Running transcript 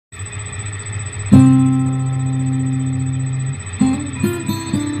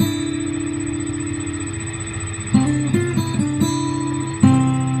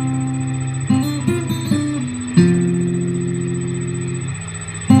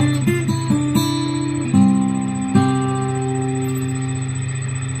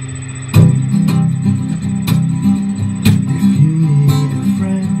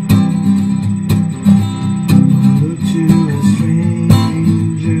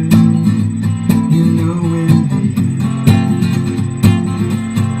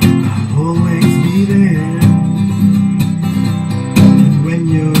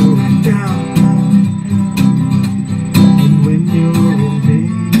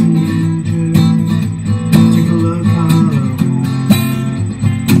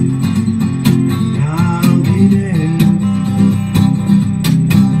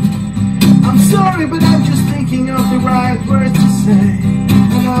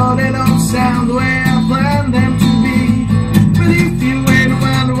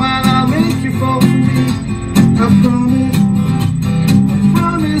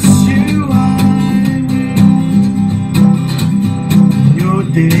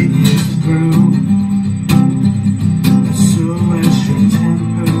day is through, so is your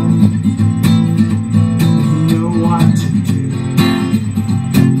temper. You know what to do.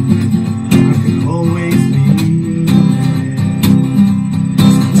 I can always be there.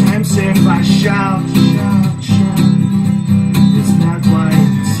 Sometimes if I shout, it's not what I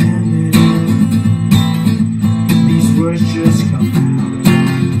intended. These words just come out.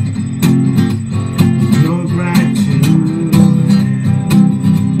 No gratitude.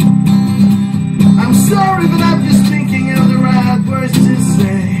 I'm sorry, but I'm just thinking of the right words to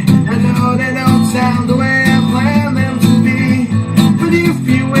say. I know they don't sound the way I planned them to be, but if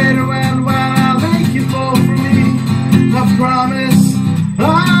you wait around a while, I'll make you fall for me. I promise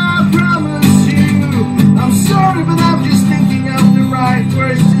you. I'm sorry, but I'm just thinking of the right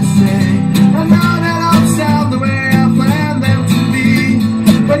words to say. I know they don't sound the way I planned them to be,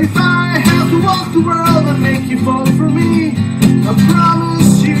 but if I have to walk the world and make you fall for me, I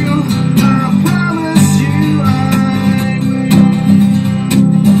promise you, I promise you I will.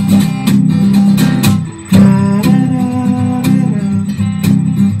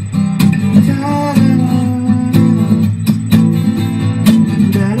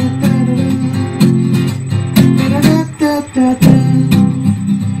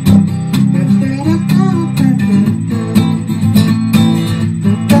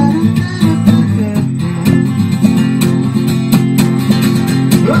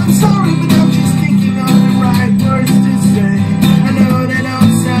 I'm sorry, but I'm just thinking of the right words to say. I know they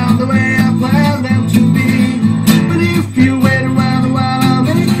don't sound the way I planned them to be, but if you wait around a while, I'll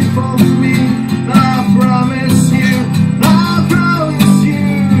make you fall for me. I promise you, I promise you.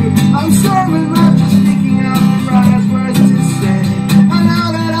 I'm sorry, but I'm just thinking of the right words to say. I know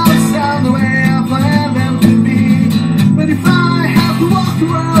they don't sound the way I planned them to be, but if I have to walk the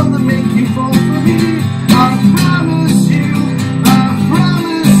world and make you fall for me,